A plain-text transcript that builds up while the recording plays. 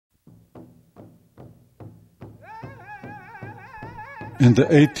In the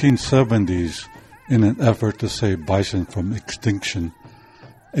 1870s, in an effort to save bison from extinction,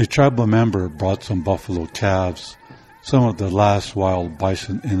 a tribal member brought some buffalo calves, some of the last wild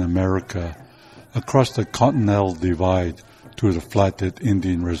bison in America, across the Continental Divide to the Flathead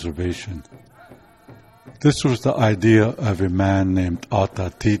Indian Reservation. This was the idea of a man named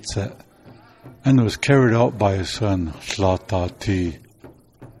Ata Titse, and it was carried out by his son Slatati.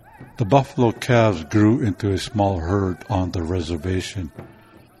 The buffalo calves grew into a small herd on the reservation,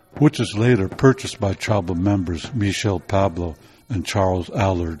 which was later purchased by tribal members Michel Pablo and Charles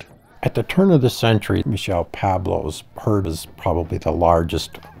Allard. At the turn of the century, Michel Pablo's herd is probably the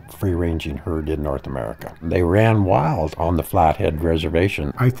largest free-ranging herd in North America. They ran wild on the Flathead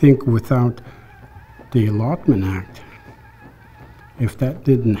Reservation. I think without the Allotment Act, if that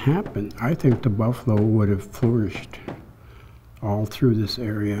didn't happen, I think the buffalo would have flourished all through this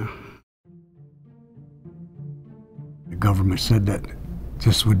area. The government said that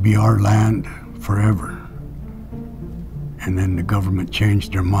this would be our land forever. And then the government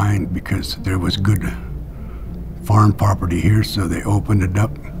changed their mind because there was good farm property here, so they opened it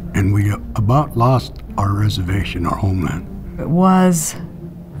up, and we about lost our reservation, our homeland. It was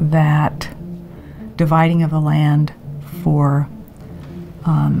that dividing of the land for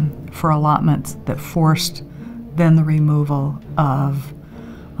allotments that forced then the removal of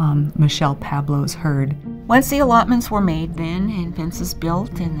Michel Pablo's herd. Once the allotments were made then and fences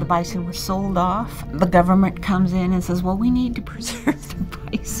built and the bison were sold off, the government comes in and says, well, we need to preserve the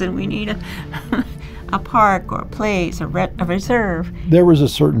bison. We need a park or a place, a reserve. There was a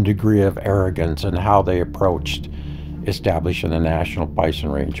certain degree of arrogance in how they approached establishing the National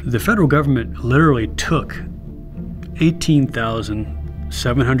Bison Range. The federal government literally took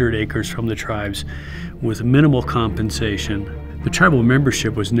 18,700 acres from the tribes with minimal compensation. The tribal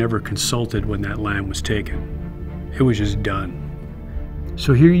membership was never consulted when that land was taken. It was just done.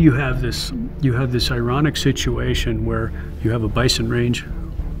 So here you have this ironic situation where you have a bison range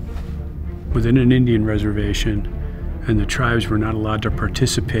within an Indian reservation, and the tribes were not allowed to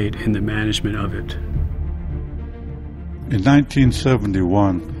participate in the management of it. In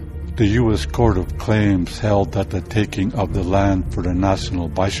 1971, the U.S. Court of Claims held that the taking of the land for the National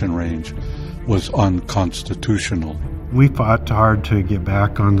Bison Range was unconstitutional. We fought hard to get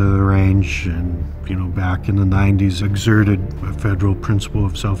back onto the range, and back in the 90s exerted a federal principle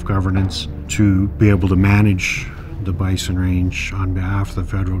of self-governance to be able to manage the bison range on behalf of the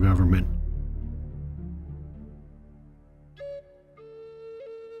federal government.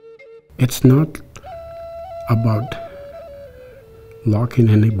 It's not about locking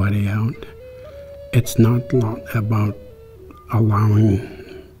anybody out. It's not about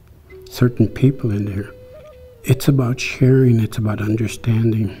allowing certain people in there. It's about sharing, it's about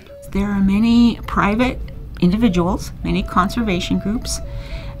understanding. There are many private individuals, many conservation groups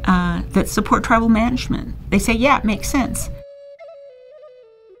that support tribal management. They say, yeah, it makes sense.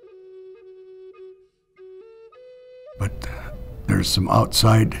 But there's some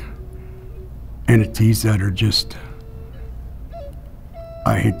outside entities that are just,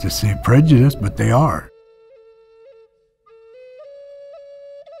 I hate to say prejudiced, but they are.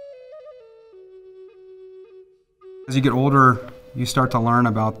 As you get older, you start to learn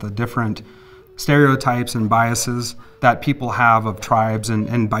about the different stereotypes and biases that people have of tribes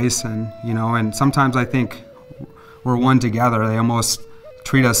and bison, and sometimes I think we're one together. They almost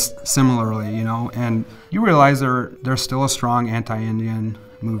treat us similarly, and you realize there's still a strong anti-Indian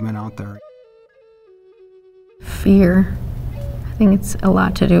movement out there. Fear. I think it's a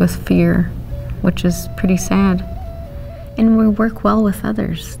lot to do with fear, which is pretty sad. And we work well with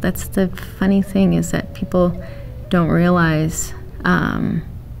others. That's the funny thing, is that people don't realize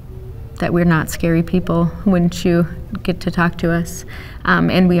that we're not scary people once you get to talk to us,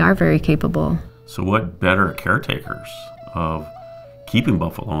 and we are very capable. So what better caretakers of keeping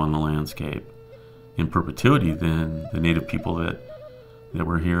buffalo on the landscape in perpetuity than the native people that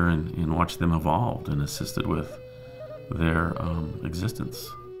were here and watched them evolve and assisted with their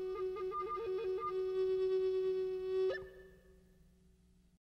existence.